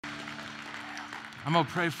I'm going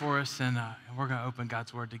to pray for us, and we're going to open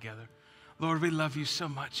God's word together. Lord, we love you so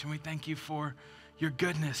much, and we thank you for your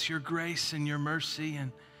goodness, your grace, and your mercy.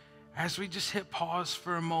 And as we just hit pause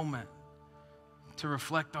for a moment to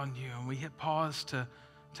reflect on you, and we hit pause to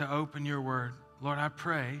open your word, Lord, I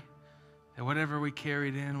pray that whatever we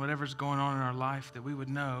carried in, whatever's going on in our life, that we would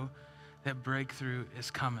know that breakthrough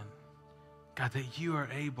is coming. God, that you are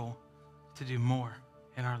able to do more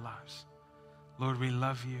in our lives. Lord, we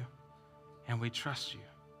love you and we trust you.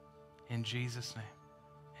 In Jesus' name,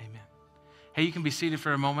 amen. Hey, you can be seated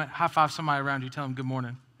for a moment. High five somebody around you. Tell them good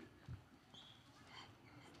morning.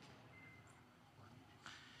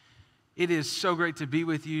 It is so great to be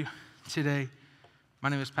with you today. My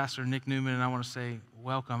name is Pastor Nick Newman, and I want to say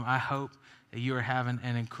welcome. I hope that you are having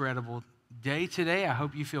an incredible day today. I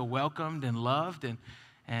hope you feel welcomed and loved.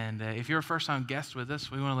 And if you're a first-time guest with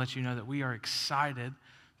us, we want to let you know that we are excited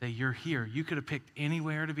that you're here. You could have picked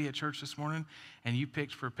anywhere to be at church this morning, and you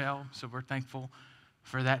picked Propel, so we're thankful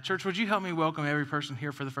for that. Church, would you help me welcome every person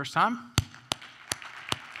here for the first time?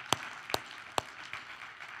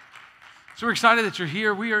 So we're excited that you're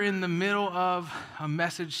here. We are in the middle of a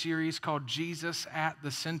message series called Jesus at the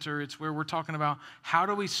Center. It's where we're talking about how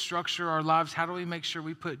do we structure our lives? How do we make sure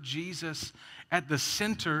we put Jesus at the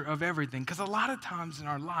center of everything? Because a lot of times in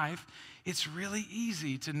our life, it's really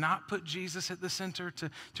easy to not put Jesus at the center,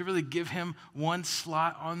 to really give him one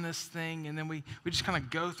slot on this thing, and then we just kind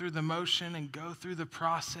of go through the motion and go through the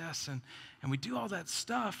process, and we do all that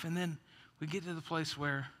stuff, and then we get to the place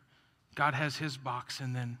where God has his box,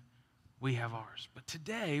 and then we have ours. But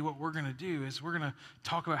today, what we're going to do is we're going to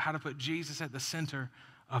talk about how to put Jesus at the center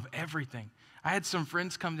of everything. I had some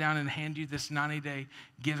friends come down and hand you this 90-day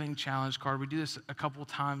giving challenge card. We do this a couple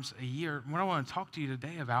times a year. What I want to talk to you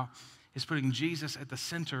today about is putting Jesus at the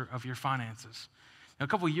center of your finances. Now, a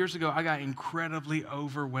couple years ago, I got incredibly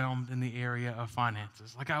overwhelmed in the area of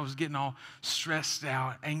finances. Like I was getting all stressed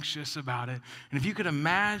out, anxious about it. And if you could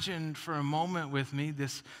imagine for a moment with me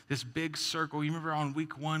this big circle. You remember on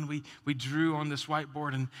week one, we drew on this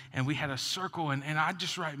whiteboard and we had a circle, and I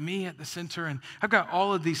just write me at the center. And I've got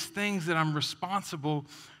all of these things that I'm responsible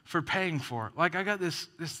for paying for. Like I got this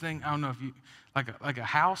thing, I don't know if you, like a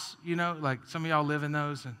house, you know, like some of y'all live in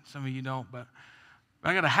those and some of you don't, but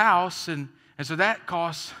I got a house, and so that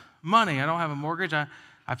costs money. I don't have a mortgage. I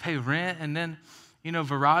pay rent, and then, you know,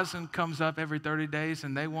 Verizon comes up every 30 days,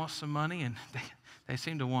 and they want some money, and they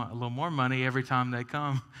seem to want a little more money every time they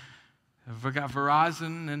come. I've got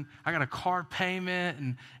Verizon, and I got a car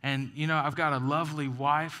payment, and you know, I've got a lovely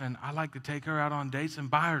wife, and I like to take her out on dates and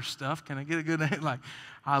buy her stuff. Can I get a good name? Like,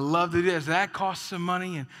 I love to do this. That costs some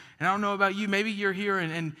money, and I don't know about you. Maybe you're here,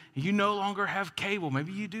 and you no longer have cable.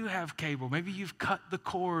 Maybe you do have cable. Maybe you've cut the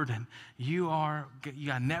cord, and you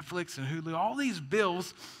got Netflix and Hulu. All these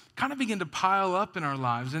bills kind of begin to pile up in our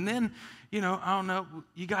lives, and then, you know, I don't know,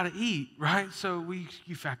 you got to eat, right? So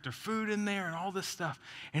you factor food in there and all this stuff,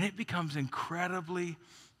 and it becomes incredibly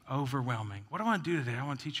overwhelming. What I want to do today, I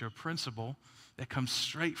want to teach you a principle that comes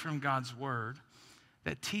straight from God's word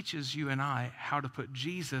that teaches you and I how to put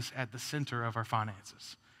Jesus at the center of our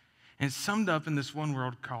finances. And it's summed up in this one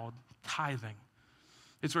word called tithing.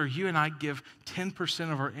 It's where you and I give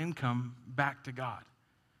 10% of our income back to God,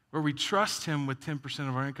 where we trust him with 10%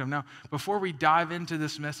 of our income. Now, before we dive into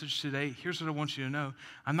this message today, here's what I want you to know.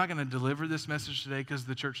 I'm not going to deliver this message today because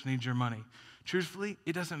the church needs your money. Truthfully,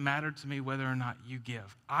 it doesn't matter to me whether or not you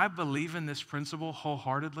give. I believe in this principle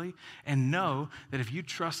wholeheartedly and know that if you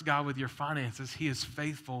trust God with your finances, he is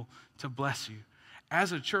faithful to bless you.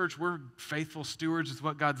 As a church, we're faithful stewards with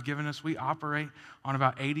what God's given us. We operate on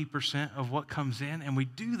about 80% of what comes in, and we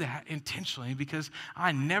do that intentionally because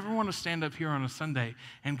I never want to stand up here on a Sunday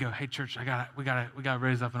and go, "Hey, church, we gotta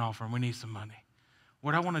raise up an offering. We need some money."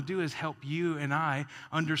 What I want to do is help you and I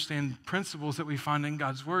understand principles that we find in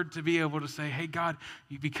God's word to be able to say, "Hey, God,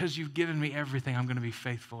 because you've given me everything, I'm going to be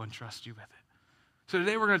faithful and trust you with it." So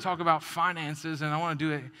today we're going to talk about finances, and I want to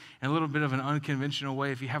do it in a little bit of an unconventional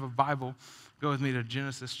way. If you have a Bible, go with me to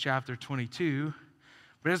Genesis chapter 22.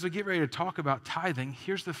 But as we get ready to talk about tithing,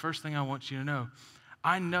 here's the first thing I want you to know.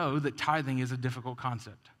 I know that tithing is a difficult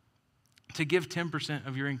concept. To give 10%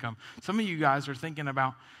 of your income. Some of you guys are thinking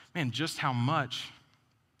about, man, just how much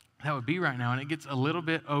that would be right now, and it gets a little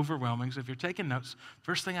bit overwhelming. So if you're taking notes,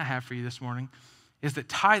 first thing I have for you this morning is that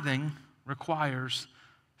tithing requires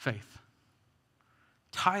faith.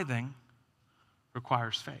 Tithing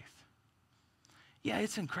requires faith. Yeah,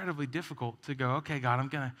 it's incredibly difficult to go, "Okay, God, I'm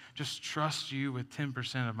going to just trust you with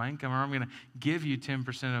 10% of my income, or I'm going to give you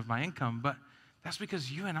 10% of my income." But that's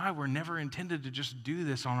because you and I were never intended to just do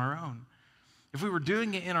this on our own. If we were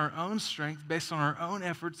doing it in our own strength, based on our own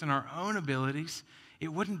efforts and our own abilities, it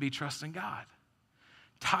wouldn't be trusting God.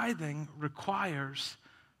 Tithing requires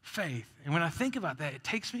faith. And when I think about that, it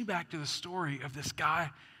takes me back to the story of this guy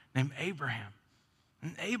named Abraham.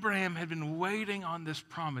 And Abraham had been waiting on this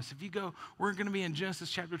promise. If you go, we're going to be in Genesis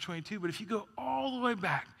chapter 22, but if you go all the way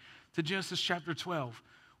back to Genesis chapter 12,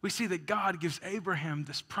 we see that God gives Abraham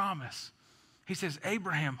this promise. He says,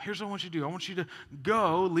 Abraham, here's what I want you to do. I want you to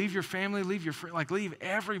go, leave your family, leave your friend, leave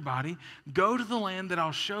everybody, go to the land that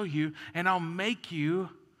I'll show you, and I'll make you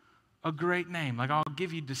a great name. I'll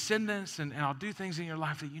give you descendants, and I'll do things in your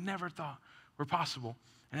life that you never thought were possible.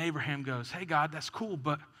 And Abraham goes, hey, God, that's cool,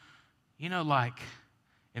 but,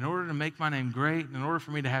 in order to make my name great, in order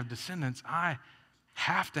for me to have descendants, I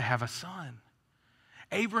have to have a son.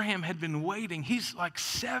 Abraham had been waiting. He's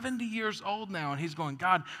 70 years old now, and he's going,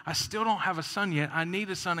 God, I still don't have a son yet. I need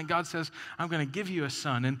a son. And God says, I'm going to give you a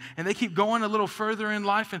son. And they keep going a little further in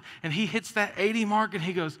life, and he hits that 80 mark, and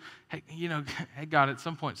he goes, hey, hey, God, at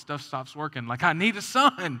some point stuff stops working. I need a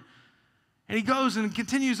son. And he goes and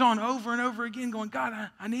continues on over and over again going, God,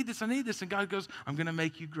 I need this, I need this. And God goes, I'm going to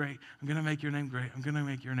make you great. I'm going to make your name great. I'm going to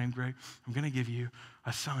make your name great. I'm going to give you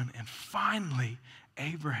a son. And finally,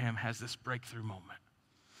 Abraham has this breakthrough moment.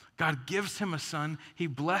 God gives him a son. He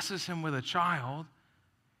blesses him with a child.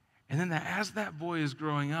 And then as that boy is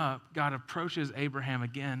growing up, God approaches Abraham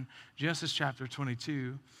again. Genesis chapter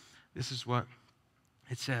 22, this is what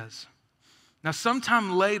it says. Now,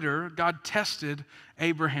 sometime later, God tested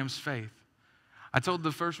Abraham's faith. I told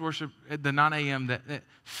the first worship at the 9 a.m. that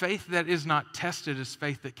faith that is not tested is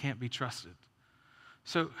faith that can't be trusted.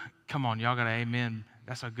 So, come on, y'all got to amen.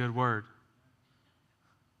 That's a good word.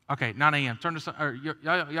 Okay, 9 a.m. Turn to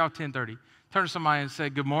y'all 10:30. Turn to somebody and say,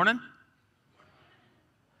 good morning.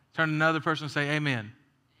 Turn to another person and say, amen.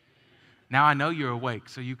 Now I know you're awake,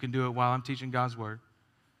 so you can do it while I'm teaching God's word.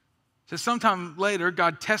 So sometime later,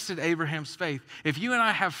 God tested Abraham's faith. If you and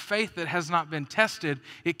I have faith that has not been tested,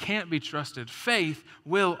 it can't be trusted. Faith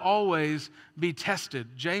will always be tested.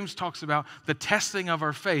 James talks about the testing of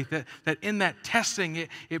our faith, that in that testing,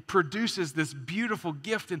 it produces this beautiful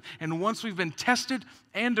gift. And once we've been tested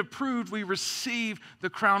and approved, we receive the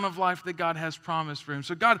crown of life that God has promised for him.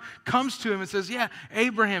 So God comes to him and says, yeah,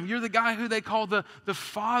 Abraham, you're the guy who they call the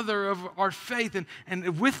father of our faith.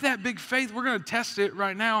 And with that big faith, we're going to test it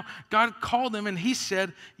right now. God called him and he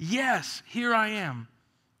said, yes, here I am.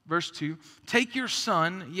 Verse 2, take your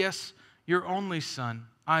son, yes, your only son,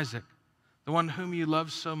 Isaac, the one whom you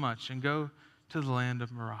love so much, and go to the land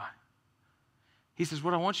of Moriah. He says,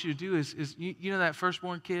 what I want you to do is you know that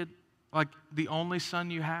firstborn kid, the only son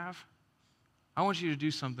you have? I want you to do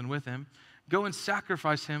something with him. Go and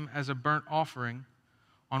sacrifice him as a burnt offering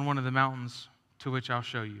on one of the mountains to which I'll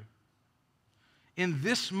show you. In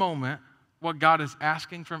this moment, what God is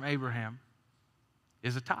asking from Abraham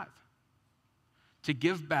is a tithe, to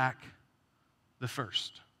give back the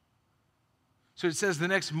first. So it says the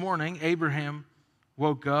next morning, Abraham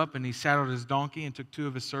woke up and he saddled his donkey and took two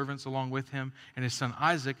of his servants along with him and his son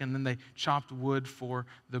Isaac, and then they chopped wood for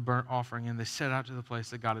the burnt offering, and they set out to the place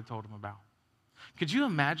that God had told him about. Could you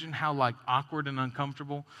imagine how awkward and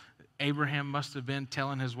uncomfortable Abraham must have been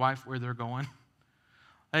telling his wife where they're going?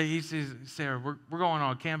 He says, Sarah, we're going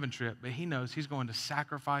on a camping trip, but he knows he's going to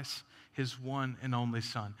sacrifice his one and only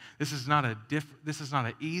son. This is not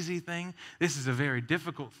an easy thing. This is a very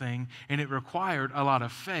difficult thing, and it required a lot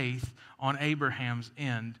of faith on Abraham's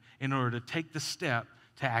end in order to take the step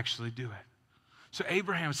to actually do it. So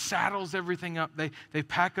Abraham saddles everything up. They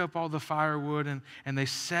pack up all the firewood and they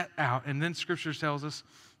set out. And then Scripture tells us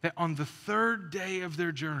that on the third day of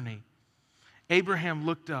their journey, Abraham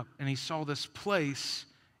looked up and he saw this place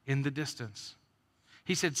in the distance.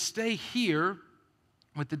 He said, stay here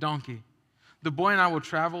with the donkey. The boy and I will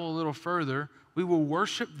travel a little further. We will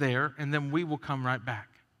worship there, and then we will come right back.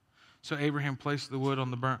 So Abraham placed the wood on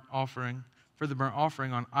the burnt offering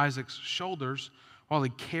on Isaac's shoulders while he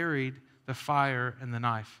carried the fire and the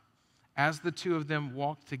knife. As the two of them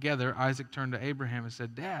walked together, Isaac turned to Abraham and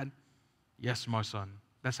said, Dad, yes, my son.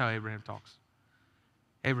 That's how Abraham talks.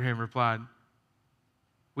 Abraham replied,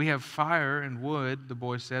 we have fire and wood, the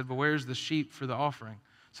boy said, but where's the sheep for the offering?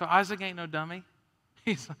 So Isaac ain't no dummy.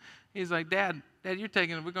 He's like, Dad, we're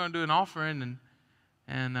going to do an offering,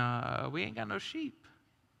 and we ain't got no sheep.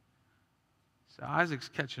 So Isaac's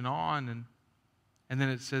catching on, and then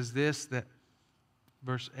it says this, that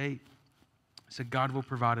verse 8, it said, God will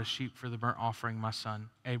provide a sheep for the burnt offering, my son.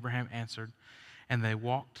 Abraham answered, and they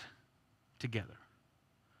walked together.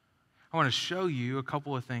 I want to show you a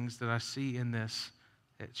couple of things that I see in this.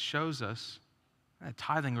 It shows us that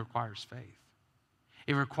tithing requires faith.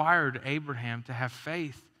 It required Abraham to have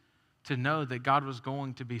faith to know that God was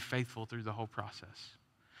going to be faithful through the whole process.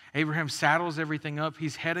 Abraham saddles everything up.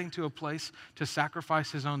 He's heading to a place to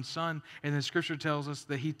sacrifice his own son. And the scripture tells us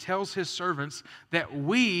that he tells his servants that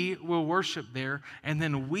we will worship there and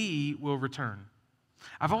then we will return.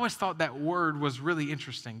 I've always thought that word was really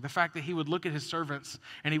interesting. The fact that he would look at his servants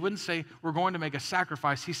and he wouldn't say, we're going to make a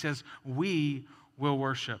sacrifice. He says, we will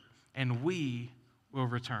worship and we will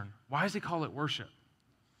return. Why does he call it worship?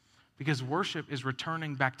 Because worship is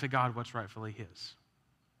returning back to God what's rightfully his.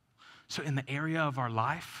 So in the area of our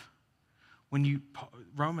life,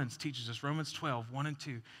 Romans teaches us, Romans 12, 1 and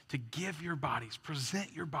 2, to give your bodies,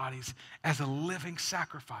 present your bodies as a living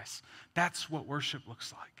sacrifice. That's what worship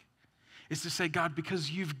looks like. It's to say, God,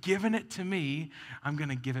 because you've given it to me, I'm going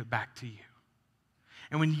to give it back to you.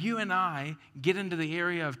 And when you and I get into the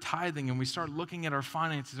area of tithing and we start looking at our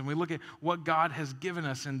finances and we look at what God has given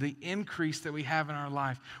us and the increase that we have in our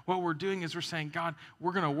life, what we're doing is we're saying, God,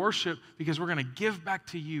 we're going to worship because we're going to give back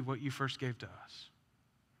to you what you first gave to us.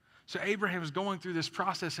 So Abraham is going through this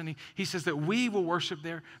process and he says that we will worship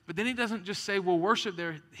there, but then he doesn't just say we'll worship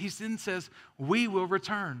there. He then says we will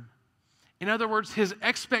return. In other words, his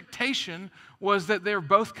expectation was that they're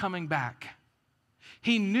both coming back.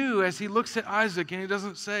 He knew as he looks at Isaac, and he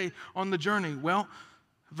doesn't say on the journey, well,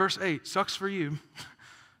 verse 8, sucks for you.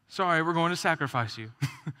 Sorry, we're going to sacrifice you.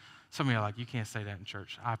 Some of you are like, you can't say that in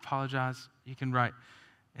church. I apologize. You can write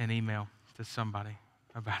an email to somebody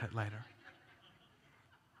about it later.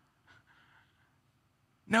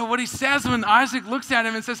 No, what he says when Isaac looks at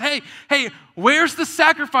him and says, hey, where's the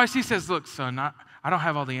sacrifice? He says, look, son, I don't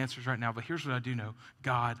have all the answers right now, but here's what I do know.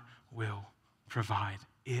 God will provide.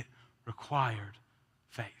 It required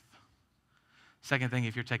faith. Second thing,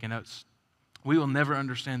 if you're taking notes, we will never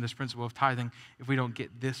understand this principle of tithing if we don't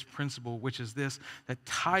get this principle, which is this, that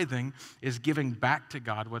tithing is giving back to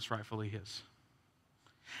God what's rightfully his.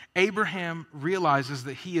 Abraham realizes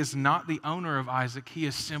that he is not the owner of Isaac, he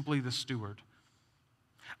is simply the steward.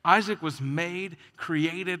 Isaac was made,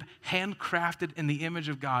 created, handcrafted in the image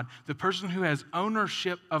of God. The person who has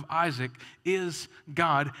ownership of Isaac is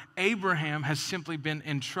God. Abraham has simply been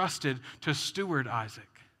entrusted to steward Isaac.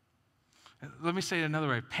 Let me say it another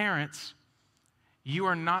way. Parents, you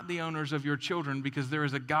are not the owners of your children because there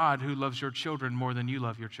is a God who loves your children more than you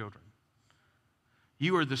love your children.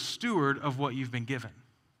 You are the steward of what you've been given.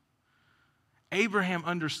 Abraham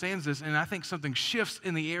understands this, and I think something shifts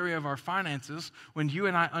in the area of our finances when you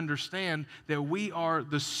and I understand that we are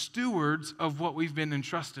the stewards of what we've been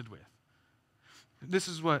entrusted with. This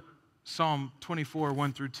is what Psalm 24,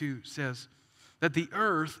 1 through 2 says, that the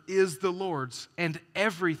earth is the Lord's and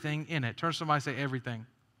everything in it. Turn to somebody and say everything.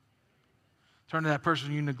 Turn to that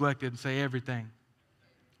person you neglected and say everything.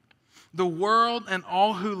 The world and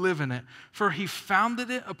all who live in it, for he founded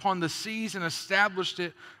it upon the seas and established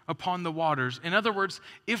it upon the waters. In other words,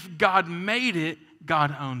 if God made it,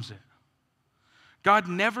 God owns it. God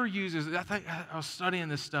never uses, I was studying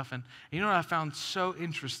this stuff, and you know what I found so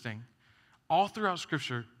interesting? All throughout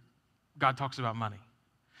Scripture, God talks about money.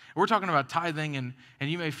 We're talking about tithing, and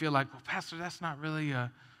you may feel like, well, Pastor, that's not really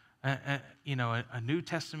a New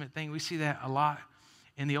Testament thing. We see that a lot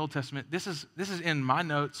in the Old Testament. This is in my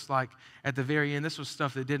notes, like at the very end. This was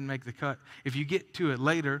stuff that didn't make the cut. If you get to it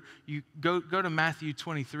later, you go to Matthew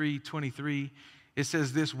 23:23. It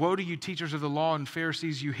says this, woe to you teachers of the law and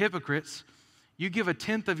Pharisees, you hypocrites. You give a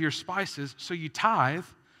tenth of your spices, so you tithe,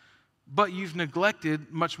 but you've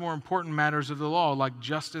neglected much more important matters of the law, like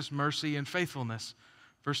justice, mercy, and faithfulness.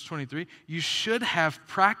 Verse 23, you should have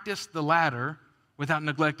practiced the latter without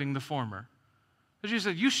neglecting the former. But you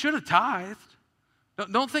said, you should have tithed.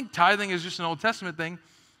 Don't think tithing is just an Old Testament thing,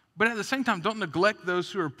 but at the same time, don't neglect those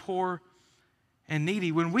who are poor and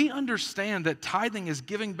needy. When we understand that tithing is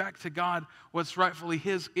giving back to God what's rightfully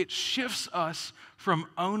his, it shifts us from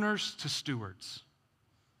owners to stewards.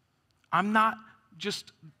 I'm not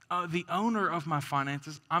just the owner of my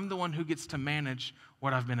finances. I'm the one who gets to manage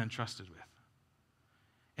what I've been entrusted with.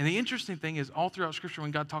 And the interesting thing is, all throughout Scripture,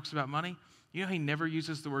 when God talks about money, you know he never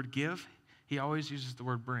uses the word give. He always uses the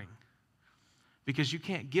word bring. Because you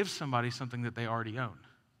can't give somebody something that they already own.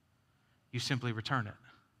 You simply return it.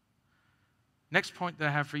 Next point that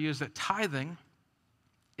I have for you is that tithing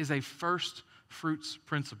is a first fruits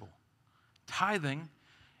principle. Tithing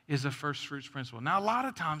is a first fruits principle. Now, a lot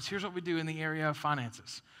of times, here's what we do in the area of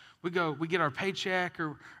finances. We get our paycheck,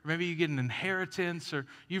 or maybe you get an inheritance, or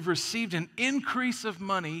you've received an increase of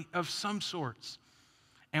money of some sorts,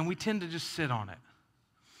 and we tend to just sit on it.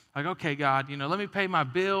 Like, okay, God, let me pay my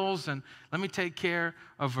bills and let me take care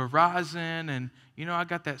of Verizon. And, I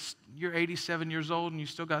got that, you're 87 years old and you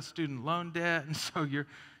still got student loan debt. And so you're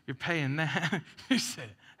paying that. You said,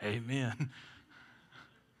 amen.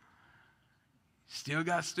 Still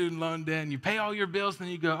got student loan debt and you pay all your bills. And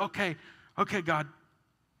then you go, okay, God,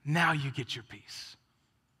 now you get your peace.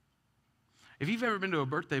 If you've ever been to a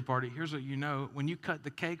birthday party, here's what you know. When you cut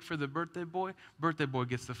the cake for the birthday boy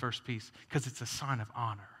gets the first piece because it's a sign of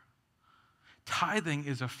honor. Tithing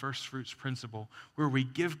is a first fruits principle where we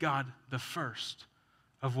give God the first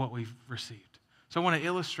of what we've received. So I want to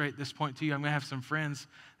illustrate this point to you. I'm going to have some friends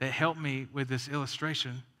that help me with this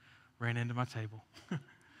illustration. Ran into my table.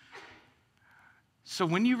 So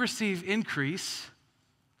when you receive increase,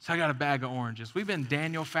 so I got a bag of oranges. We've been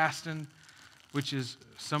Daniel fasting, which is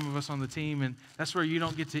some of us on the team, and that's where you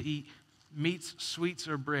don't get to eat meats, sweets,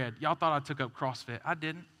 or bread. Y'all thought I took up CrossFit. I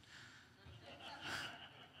didn't.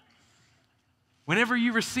 Whenever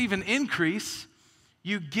you receive an increase,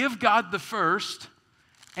 you give God the first,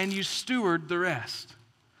 and you steward the rest.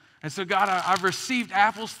 And so, God, I've received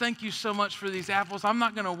apples. Thank you so much for these apples. I'm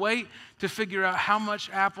not going to wait to figure out how much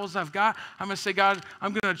apples I've got. I'm going to say, God,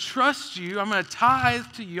 I'm going to trust you. I'm going to tithe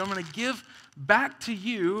to you. I'm going to give back to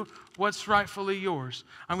you what's rightfully yours.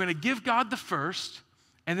 I'm going to give God the first,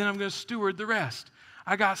 and then I'm going to steward the rest.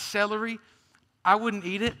 I got celery. I wouldn't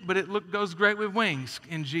eat it, but it goes great with wings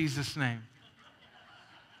in Jesus' name.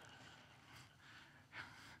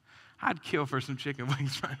 I'd kill for some chicken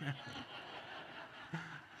wings right now.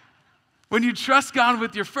 When you trust God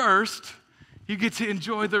with your first, you get to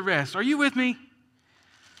enjoy the rest. Are you with me?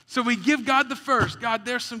 So we give God the first. God,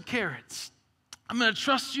 there's some carrots. I'm going to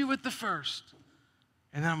trust you with the first.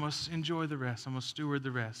 And then I'm going to enjoy the rest. I'm going to steward the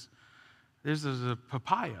rest. There's a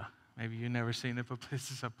papaya. Maybe you've never seen it, but this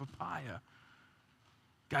is a papaya.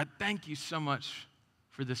 God, thank you so much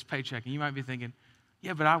for this paycheck. And you might be thinking,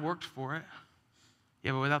 yeah, but I worked for it.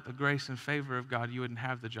 Yeah, but without the grace and favor of God, you wouldn't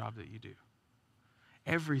have the job that you do.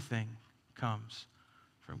 Everything comes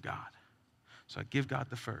from God. So I give God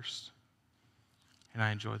the first, and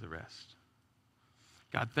I enjoy the rest.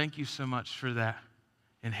 God, thank you so much for that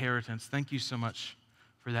inheritance. Thank you so much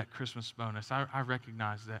for that Christmas bonus. I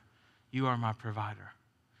recognize that you are my provider,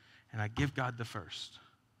 and I give God the first,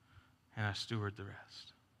 and I steward the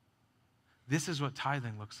rest. This is what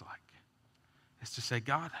tithing looks like. It's to say,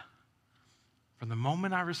 God, from the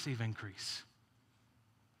moment I receive increase,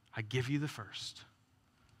 I give you the first,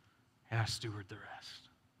 and I steward the rest.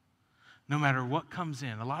 No matter what comes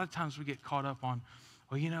in. A lot of times we get caught up on,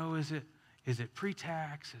 well, is it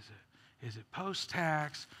pre-tax? Is it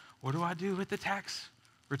post-tax? What do I do with the tax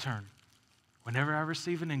return? Whenever I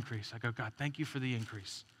receive an increase, I go, God, thank you for the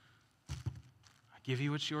increase. I give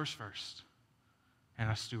you what's yours first, and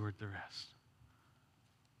I steward the rest.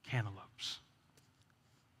 Cantaloupes.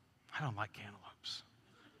 I don't like cantaloupes.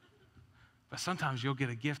 But sometimes you'll get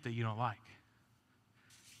a gift that you don't like.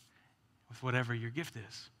 With whatever your gift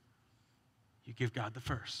is, you give God the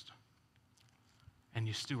first, and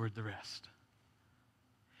you steward the rest.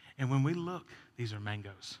 And when we look, these are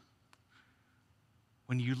mangoes.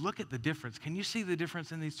 When you look at the difference, can you see the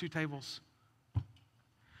difference in these two tables?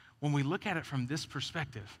 When we look at it from this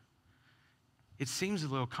perspective, it seems a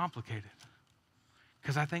little complicated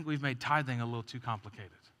because I think we've made tithing a little too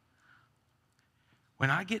complicated. When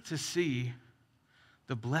I get to see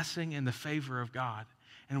the blessing and the favor of God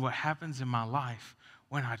and what happens in my life,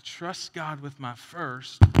 when I trust God with my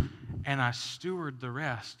first and I steward the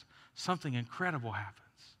rest, something incredible happens.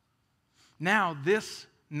 Now, this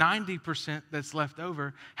 90% that's left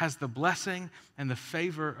over has the blessing and the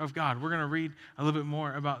favor of God. We're going to read a little bit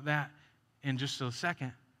more about that in just a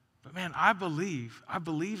second. But man, I believe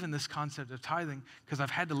in this concept of tithing because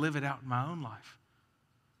I've had to live it out in my own life.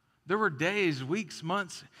 There were days, weeks,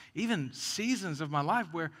 months, even seasons of my life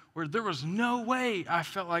where there was no way I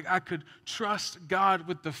felt like I could trust God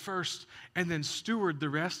with the first and then steward the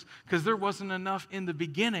rest because there wasn't enough in the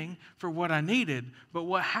beginning for what I needed. But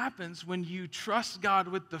what happens when you trust God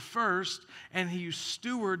with the first and you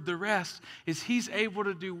steward the rest is He's able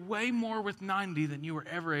to do way more with 90 than you were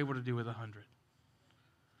ever able to do with 100.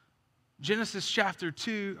 Genesis chapter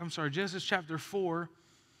 4,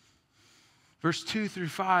 verse 2 through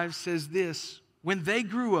 5 says this: when they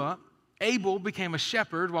grew up, Abel became a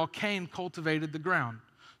shepherd while Cain cultivated the ground.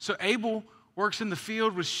 So Abel works in the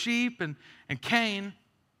field with sheep, and Cain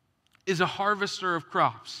is a harvester of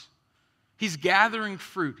crops. He's gathering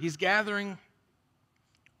fruit. He's gathering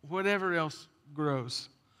whatever else grows.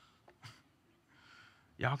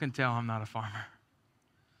 Y'all can tell I'm not a farmer.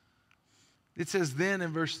 It says then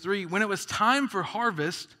in verse 3, when it was time for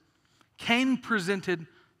harvest, Cain presented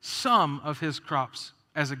some of his crops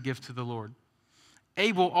as a gift to the Lord.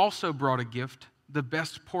 Abel also brought a gift, the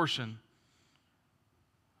best portion,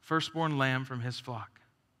 firstborn lamb from his flock.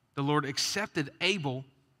 The Lord accepted Abel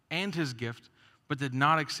and his gift, but did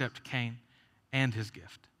not accept Cain and his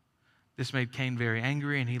gift. This made Cain very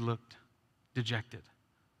angry, and he looked dejected.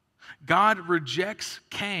 God rejects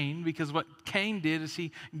Cain because what Cain did is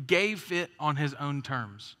he gave it on his own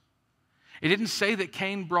terms. It didn't say that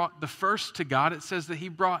Cain brought the first to God. It says that he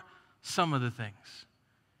brought some of the things.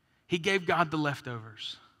 He gave God the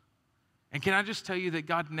leftovers. And can I just tell you that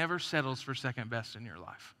God never settles for second best in your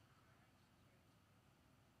life?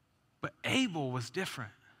 But Abel was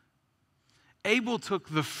different. Abel took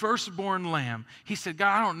the firstborn lamb. He said,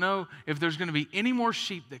 God, I don't know if there's going to be any more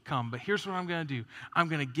sheep that come, but here's what I'm going to do. I'm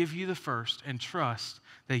going to give you the first and trust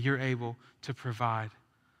that you're able to provide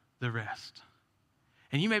the rest.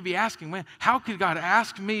 And you may be asking, man, how could God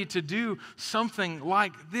ask me to do something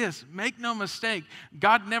like this? Make no mistake,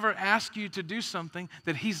 God never asked you to do something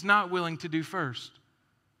that he's not willing to do first.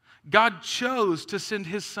 God chose to send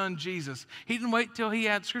his son Jesus. He didn't wait till he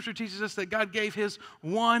had, Scripture teaches us that God gave his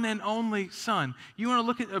one and only son. You want to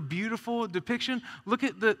look at a beautiful depiction? Look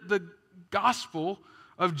at the gospel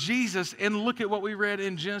of Jesus and look at what we read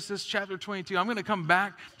in Genesis chapter 22. I'm going to come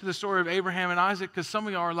back to the story of Abraham and Isaac because some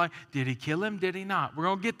of y'all are like, did he kill him? Did he not? We're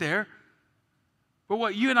going to get there. But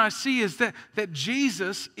what you and I see is that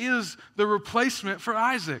Jesus is the replacement for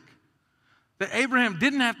Isaac. That Abraham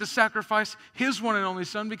didn't have to sacrifice his one and only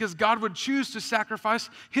son because God would choose to sacrifice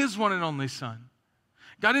his one and only son.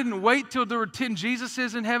 God didn't wait till there were 10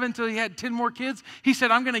 Jesuses in heaven till he had 10 more kids. He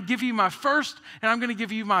said, I'm going to give you my first and I'm going to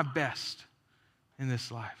give you my best in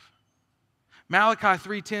this life. Malachi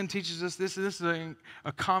 3:10 teaches us this. This is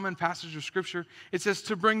a common passage of Scripture. It says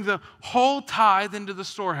to bring the whole tithe into the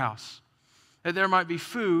storehouse, that there might be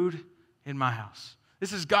food in my house.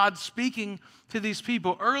 This is God speaking to these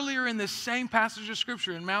people. Earlier in this same passage of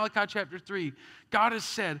Scripture, in Malachi chapter 3, God has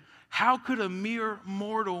said, how could a mere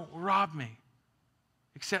mortal rob me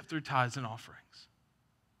except through tithes and offerings?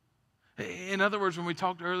 In other words, when we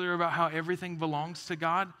talked earlier about how everything belongs to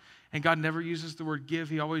God, and God never uses the word give,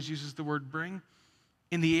 he always uses the word bring.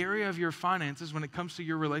 In the area of your finances, when it comes to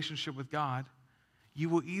your relationship with God, you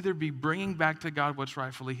will either be bringing back to God what's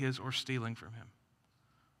rightfully his or stealing from him.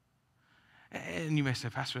 And you may say,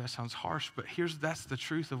 Pastor, that sounds harsh, but that's the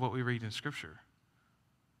truth of what we read in Scripture.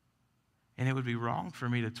 And it would be wrong for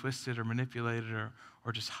me to twist it or manipulate it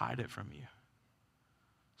or just hide it from you.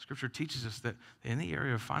 Scripture teaches us that in the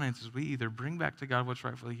area of finances, we either bring back to God what's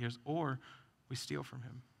rightfully his or we steal from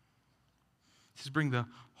him. He says, bring the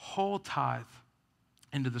whole tithe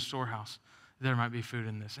into the storehouse. There might be food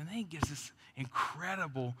in this. And then he gives this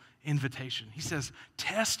incredible invitation. He says,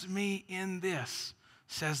 test me in this,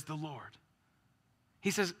 says the Lord. He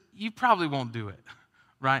says, you probably won't do it,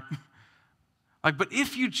 right? But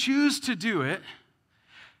if you choose to do it,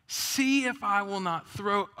 see if I will not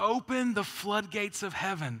throw open the floodgates of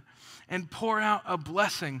heaven and pour out a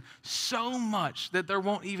blessing so much that there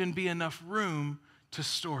won't even be enough room to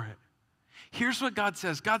store it. Here's what God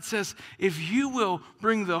says. God says, if you will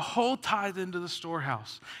bring the whole tithe into the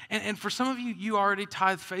storehouse, and for some of you, you already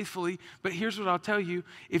tithe faithfully, but here's what I'll tell you.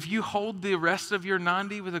 If you hold the rest of your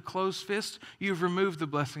 90 with a closed fist, you've removed the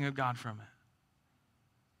blessing of God from it.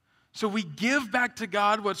 So we give back to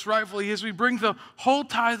God what's rightfully his. We bring the whole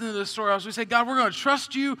tithe into the storehouse. We say, God, we're going to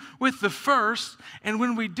trust you with the first. And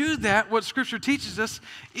when we do that, what Scripture teaches us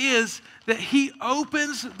is that he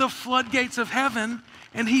opens the floodgates of heaven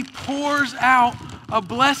and he pours out a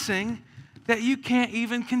blessing that you can't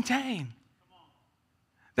even contain.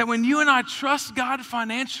 That when you and I trust God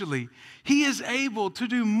financially, he is able to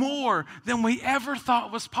do more than we ever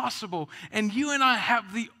thought was possible. And you and I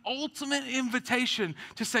have the ultimate invitation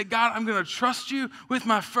to say, God, I'm going to trust you with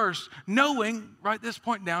my first, knowing, write this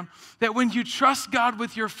point down, that when you trust God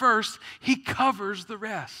with your first, he covers the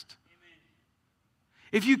rest.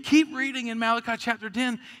 If you keep reading in Malachi chapter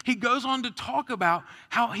 10, he goes on to talk about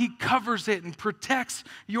how he covers it and protects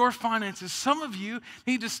your finances. Some of you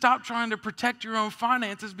need to stop trying to protect your own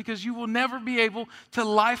finances because you will never be able to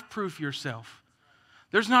life-proof yourself.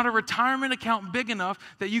 There's not a retirement account big enough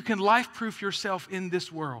that you can life-proof yourself in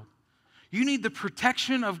this world. You need the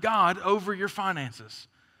protection of God over your finances.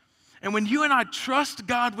 And when you and I trust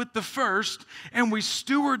God with the first and we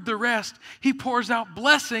steward the rest, he pours out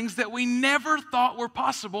blessings that we never thought were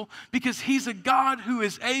possible because he's a God who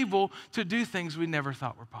is able to do things we never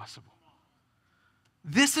thought were possible.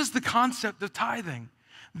 This is the concept of tithing.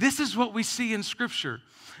 This is what we see in Scripture,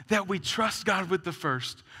 that we trust God with the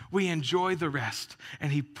first, we enjoy the rest,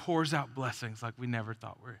 and he pours out blessings like we never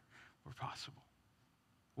thought were possible.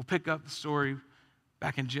 We'll pick up the story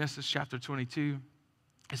back in Genesis chapter 22.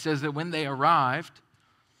 It says that when they arrived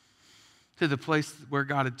to the place where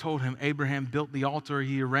God had told him, Abraham built the altar.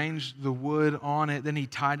 He arranged the wood on it. Then he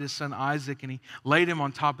tied his son Isaac and he laid him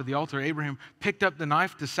on top of the altar. Abraham picked up the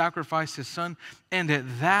knife to sacrifice his son. And at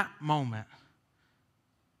that moment,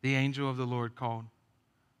 the angel of the Lord called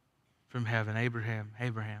from heaven, Abraham,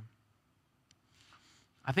 Abraham.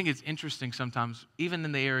 I think it's interesting sometimes, even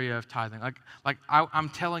in the area of tithing. I'm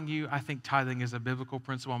telling you, I think tithing is a biblical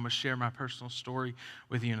principle. I'm going to share my personal story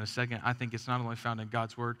with you in a second. I think it's not only found in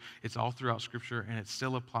God's Word, it's all throughout Scripture, and it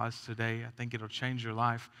still applies today. I think it'll change your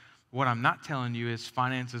life. What I'm not telling you is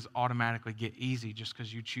finances automatically get easy just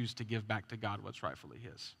because you choose to give back to God what's rightfully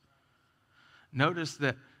His. Notice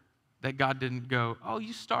that God didn't go, oh,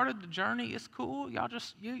 you started the journey, it's cool. Y'all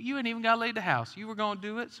just, you ain't even got to leave the house. You were going to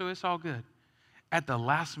do it, so it's all good. At the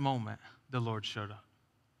last moment, the Lord showed up.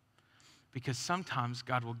 Because sometimes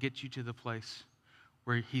God will get you to the place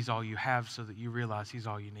where He's all you have so that you realize He's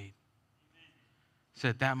all you need. So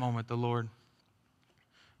at that moment, the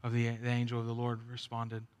angel of the Lord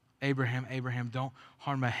responded, Abraham, Abraham, don't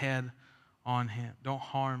harm a head on him. Don't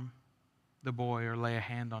harm the boy or lay a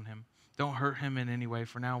hand on him. Don't hurt him in any way,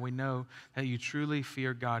 for now we know that you truly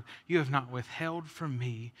fear God. You have not withheld from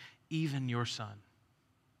me even your son.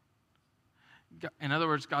 In other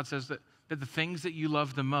words, God says that the things that you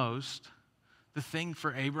love the most, the thing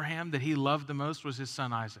for Abraham that he loved the most was his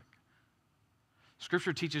son Isaac.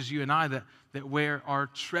 Scripture teaches you and I that where our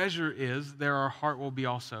treasure is, there our heart will be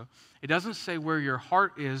also. It doesn't say where your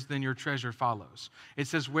heart is, then your treasure follows. It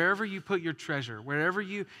says wherever you put your treasure, wherever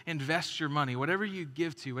you invest your money, whatever you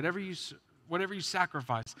give to, whatever you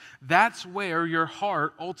sacrifice, that's where your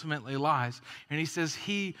heart ultimately lies. And he says,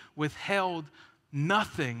 He withheld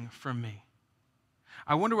nothing from me.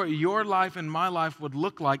 I wonder what your life and my life would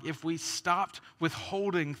look like if we stopped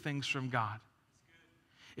withholding things from God.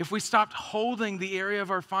 If we stopped holding the area of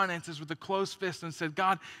our finances with a closed fist and said,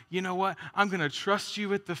 God, you know what? I'm going to trust you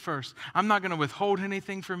with the first. I'm not going to withhold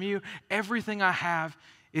anything from you. Everything I have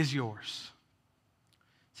is yours.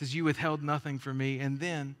 It says, you withheld nothing from me. And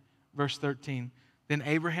then, verse 13, then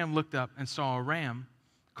Abraham looked up and saw a ram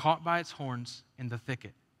caught by its horns in the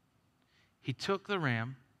thicket. He took the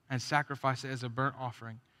ram and sacrificed it as a burnt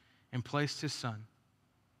offering and placed his son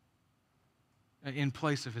in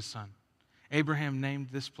place of his son. Abraham named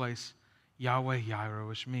this place Yahweh Yireh,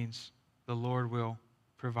 which means the Lord will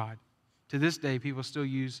provide. To this day, people still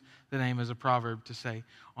use the name as a proverb to say,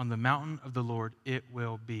 on the mountain of the Lord, it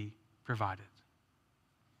will be provided.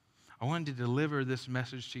 I wanted to deliver this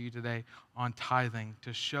message to you today on tithing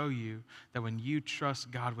to show you that when you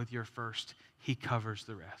trust God with your first, He covers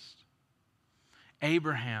the rest.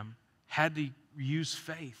 Abraham had to use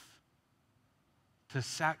faith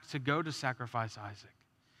to go to sacrifice Isaac.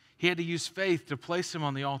 He had to use faith to place him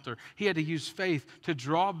on the altar. He had to use faith to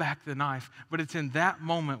draw back the knife. But it's in that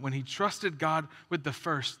moment when he trusted God with the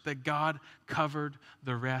first that God covered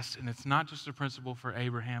the rest. And it's not just a principle for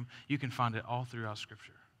Abraham. You can find it all throughout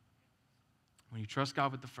Scripture. When you trust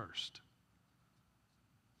God with the first,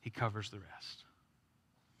 He covers the rest.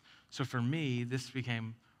 So for me, this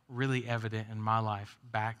became really evident in my life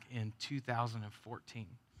back in 2014.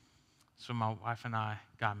 So my wife and I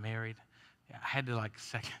got married. I had to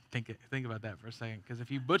think about that for a second, because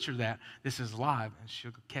if you butcher that, this is live, and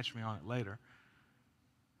she'll catch me on it later.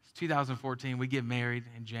 It's 2014. We get married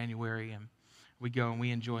in January, and we go and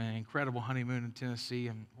we enjoy an incredible honeymoon in Tennessee,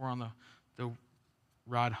 and we're on the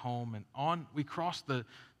ride home, and we cross the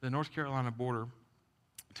North Carolina border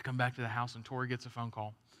to come back to the house, and Tori gets a phone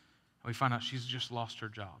call, and we find out she's just lost her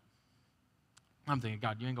job. I'm thinking,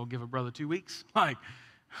 God, you ain't gonna give a brother 2 weeks? Like,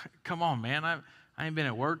 come on, man. I ain't been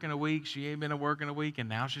at work in a week. She ain't been at work in a week, and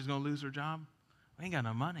now she's going to lose her job? We ain't got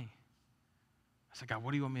no money. I said, God,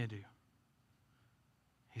 what do you want me to do?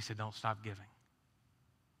 He said, don't stop giving.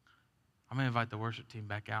 I'm going to invite the worship team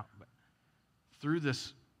back out. But through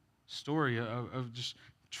this story of just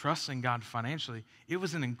trusting God financially, it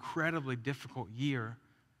was an incredibly difficult year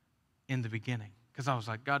in the beginning, because I was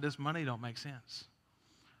like, God, this money don't make sense.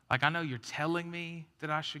 Like, I know you're telling me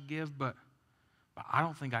that I should give, but I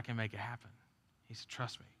don't think I can make it happen. He said,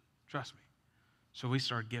 trust me. So we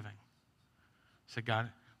started giving. I said, God,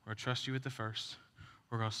 we're going to trust you with the first.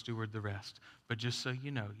 We're going to steward the rest. But just so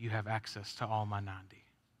you know, you have access to all my 90.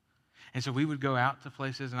 And so we would go out to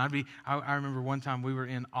places, and I remember one time we were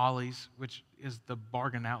in Ollie's, which is the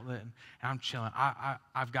bargain outlet, and I'm chilling.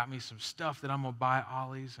 I've got me some stuff that I'm going to buy at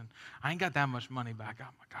Ollie's, and I ain't got that much money, but I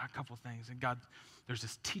got a couple things. And God, there's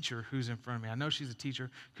this teacher who's in front of me. I know she's a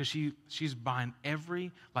teacher because she's buying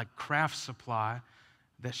every craft supply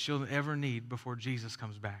that she'll ever need before Jesus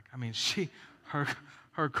comes back. I mean,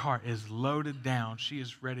 her car is loaded down. She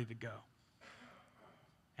is ready to go.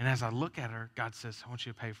 And as I look at her, God says, I want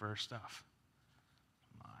you to pay for her stuff.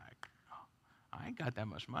 I'm like, oh, I ain't got that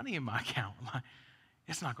much money in my account. I'm like,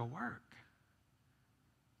 it's not going to work.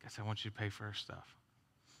 God said, I want you to pay for her stuff.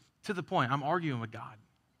 To the point, I'm arguing with God.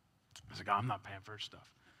 I was like, oh, I'm not paying for her stuff.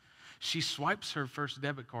 She swipes her first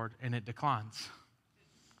debit card and it declines.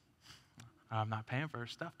 I'm not paying for her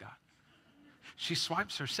stuff, God. She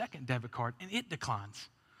swipes her second debit card and it declines.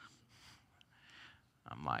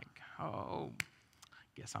 I'm like, oh,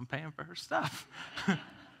 guess I'm paying for her stuff. And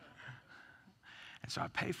so I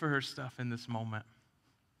pay for her stuff in this moment.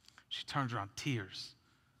 She turns around, tears,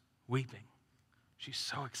 weeping. She's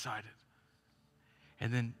so excited.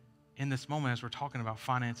 And then in this moment, as we're talking about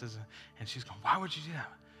finances, and she's going, why would you do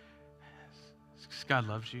that? Because God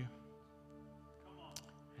loves you.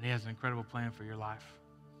 And he has an incredible plan for your life.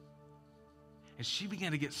 And she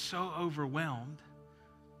began to get so overwhelmed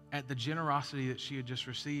at the generosity that she had just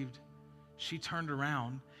received. She turned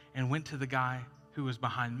around and went to the guy who was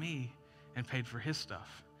behind me and paid for his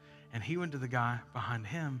stuff. And he went to the guy behind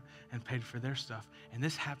him and paid for their stuff. And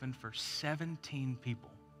this happened for 17 people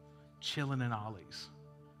chilling in Ollie's.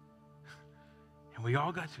 And we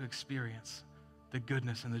all got to experience the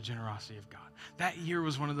goodness and the generosity of God. That year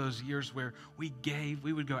was one of those years where we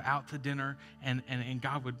would go out to dinner and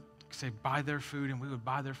God would say, buy their food, and we would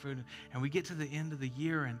buy their food. And we get to the end of the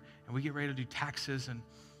year and we get ready to do taxes. And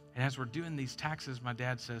as we're doing these taxes, my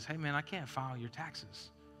dad says, hey man, I can't file your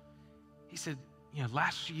taxes. He said,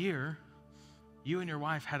 last year, you and your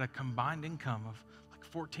wife had a combined income of like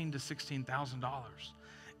 $14,000 to $16,000.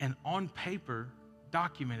 And on paper,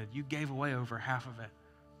 documented, you gave away over half of it.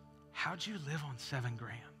 How'd you live on $7,000?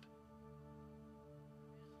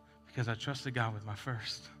 Because I trusted God with my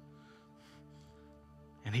first.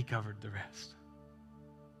 And he covered the rest.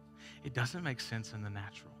 It doesn't make sense in the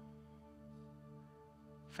natural.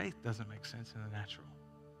 Faith doesn't make sense in the natural.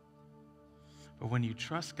 But when you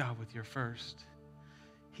trust God with your first,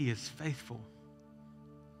 he is faithful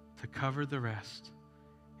to cover the rest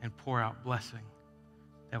and pour out blessing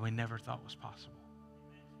that we never thought was possible.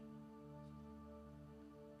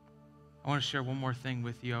 I want to share one more thing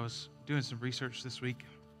with you. I was doing some research this week,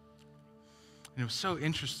 and it was so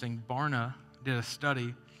interesting. Barna did a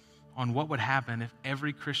study on what would happen if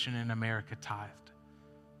every Christian in America tithed.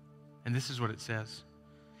 And this is what it says.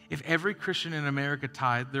 If every Christian in America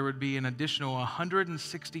tithed, there would be an additional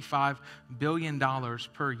 $165 billion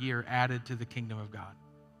per year added to the kingdom of God.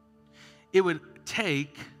 It would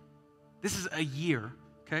take, this is a year,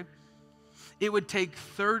 okay? It would take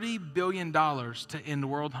 $30 billion to end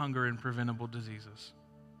world hunger and preventable diseases.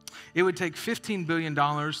 It would take $15 billion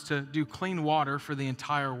to do clean water for the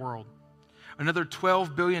entire world. Another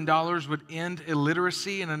 $12 billion would end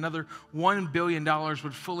illiteracy, and another $1 billion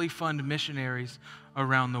would fully fund missionaries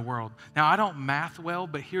around the world. Now, I don't math well,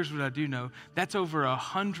 but here's what I do know. That's over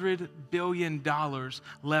 $100 billion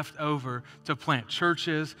left over to plant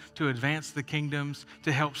churches, to advance the kingdoms,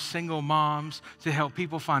 to help single moms, to help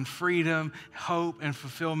people find freedom, hope, and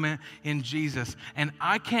fulfillment in Jesus. And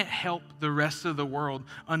I can't help the rest of the world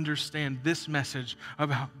understand this message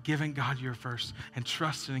about giving God your first and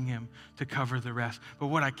trusting him to cover the rest. But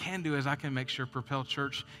what I can do is I can make sure Propel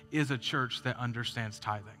Church is a church that understands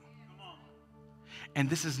tithing. And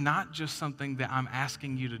this is not just something that I'm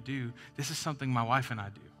asking you to do. This is something my wife and I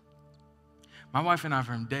do. My wife and I,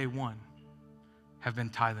 from day one, have been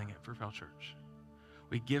tithing at Propel Church.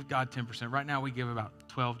 We give God 10%. Right now, we give about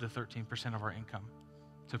 12 to 13% of our income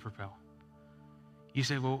to Propel. You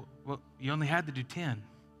say, well, you only had to do 10.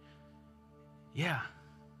 Yeah.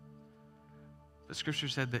 The scripture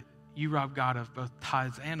said that you rob God of both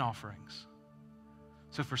tithes and offerings.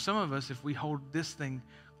 So for some of us, if we hold this thing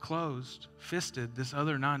closed, fisted, this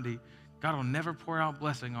other 90, God will never pour out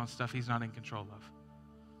blessing on stuff he's not in control of.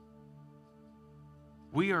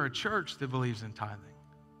 We are a church that believes in tithing.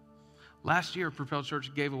 Last year, Propel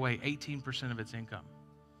Church gave away 18% of its income.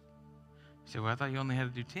 You say, well, I thought you only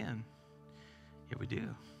had to do 10. Yeah, we do.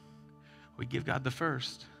 We give God the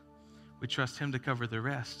first. We trust him to cover the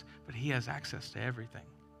rest, but he has access to everything.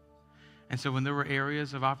 And so when there were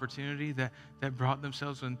areas of opportunity that brought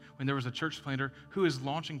themselves, when there was a church planter who is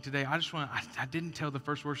launching today, I didn't tell the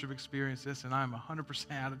First Worship Experience this, and I'm 100%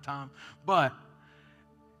 out of time, but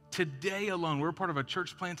today alone, we're part of a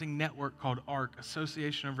church planting network called ARC,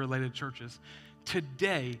 Association of Related Churches.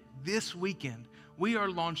 Today, this weekend, we are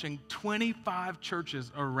launching 25 churches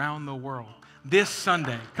around the world this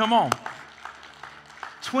Sunday. Come on.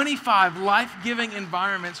 25 life-giving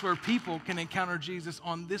environments where people can encounter Jesus.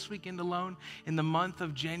 On this weekend alone, in the month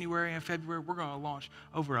of January and February, we're going to launch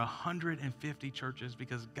over 150 churches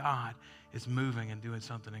because God is moving and doing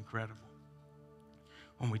something incredible.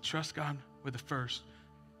 When we trust God with the first,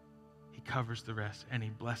 He covers the rest and He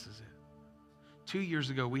blesses it. 2 years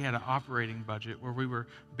ago, we had an operating budget where we were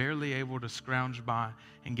barely able to scrounge by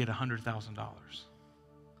and get $100,000.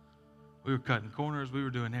 We were cutting corners. We were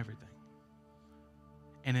doing everything.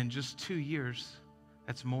 And in just 2 years,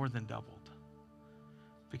 that's more than doubled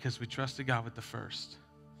because we trusted God with the first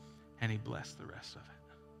and He blessed the rest of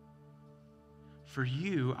it. For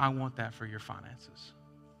you, I want that for your finances.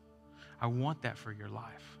 I want that for your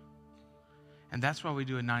life. And that's why we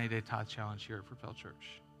do a 90-day tithe challenge here at Propel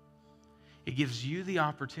Church. It gives you the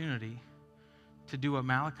opportunity to do what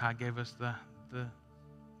Malachi gave us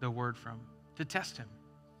the word from, to test Him.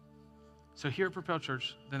 So here at Propel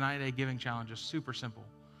Church, the 90-day giving challenge is super simple.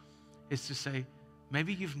 It's to say,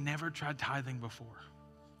 maybe you've never tried tithing before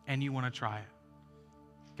and you want to try it.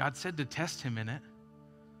 God said to test Him in it,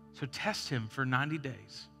 so test Him for 90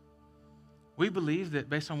 days. We believe that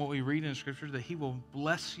based on what we read in Scripture, that He will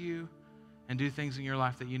bless you and do things in your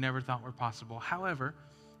life that you never thought were possible. However,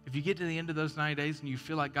 if you get to the end of those 90 days and you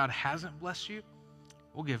feel like God hasn't blessed you,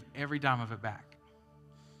 we'll give every dime of it back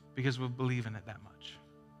because we believe in it that much.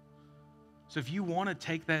 So if you want to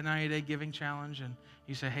take that 90-day giving challenge and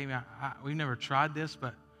you say, hey, man, we've never tried this,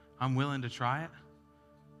 but I'm willing to try it,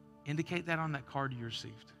 indicate that on that card you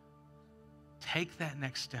received. Take that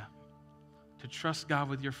next step to trust God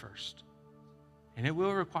with your first. And it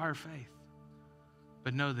will require faith,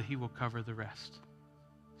 but know that He will cover the rest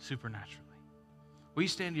supernaturally. Will you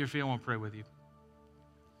stand to your feet? I want to pray with you.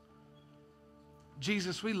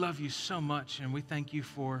 Jesus, we love You so much, and we thank You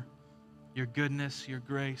for Your goodness, Your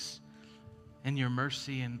grace, and Your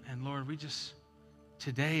mercy. And Lord, we just,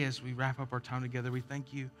 today as we wrap up our time together, we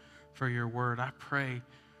thank You for Your word. I pray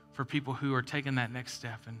for people who are taking that next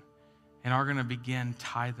step and are going to begin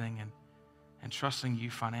tithing and trusting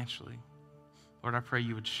You financially. Lord, I pray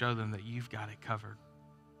You would show them that You've got it covered.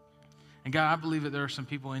 And God, I believe that there are some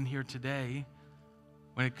people in here today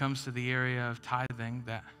when it comes to the area of tithing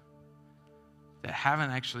that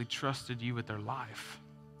haven't actually trusted You with their life.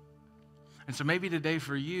 And so maybe today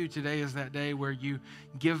for you, today is that day where you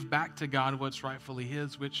give back to God what's rightfully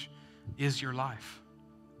His, which is your life.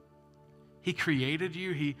 He created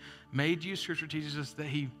you. He made you. Scripture teaches us that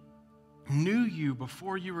He knew you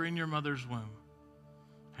before you were in your mother's womb.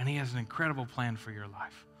 And He has an incredible plan for your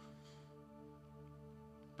life.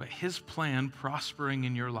 But His plan prospering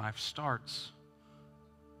in your life starts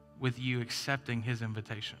with you accepting His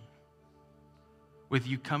invitation. With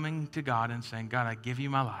you coming to God and saying, God, I give You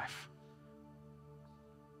my life.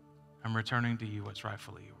 I'm returning to You what's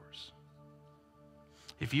rightfully yours.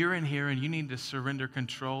 If you're in here and you need to surrender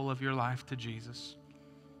control of your life to Jesus,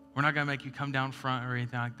 we're not going to make you come down front or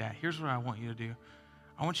anything like that. Here's what I want you to do.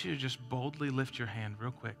 I want you to just boldly lift your hand real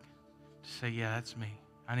quick to say, yeah, that's me.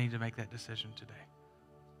 I need to make that decision today.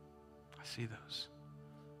 I see those.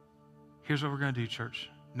 Here's what we're going to do, church.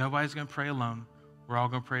 Nobody's going to pray alone. We're all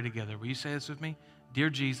going to pray together. Will you say this with me? Dear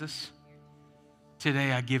Jesus,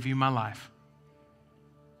 today I give You my life.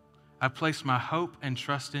 I place my hope and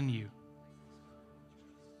trust in You.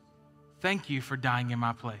 Thank You for dying in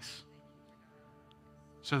my place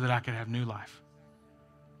so that I could have new life.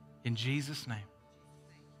 In Jesus' name,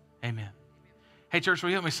 amen. Hey, church, will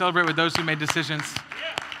you help me celebrate with those who made decisions?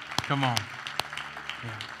 Come on.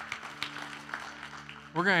 Yeah.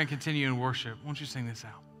 We're going to continue in worship. Won't you sing this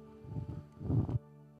out?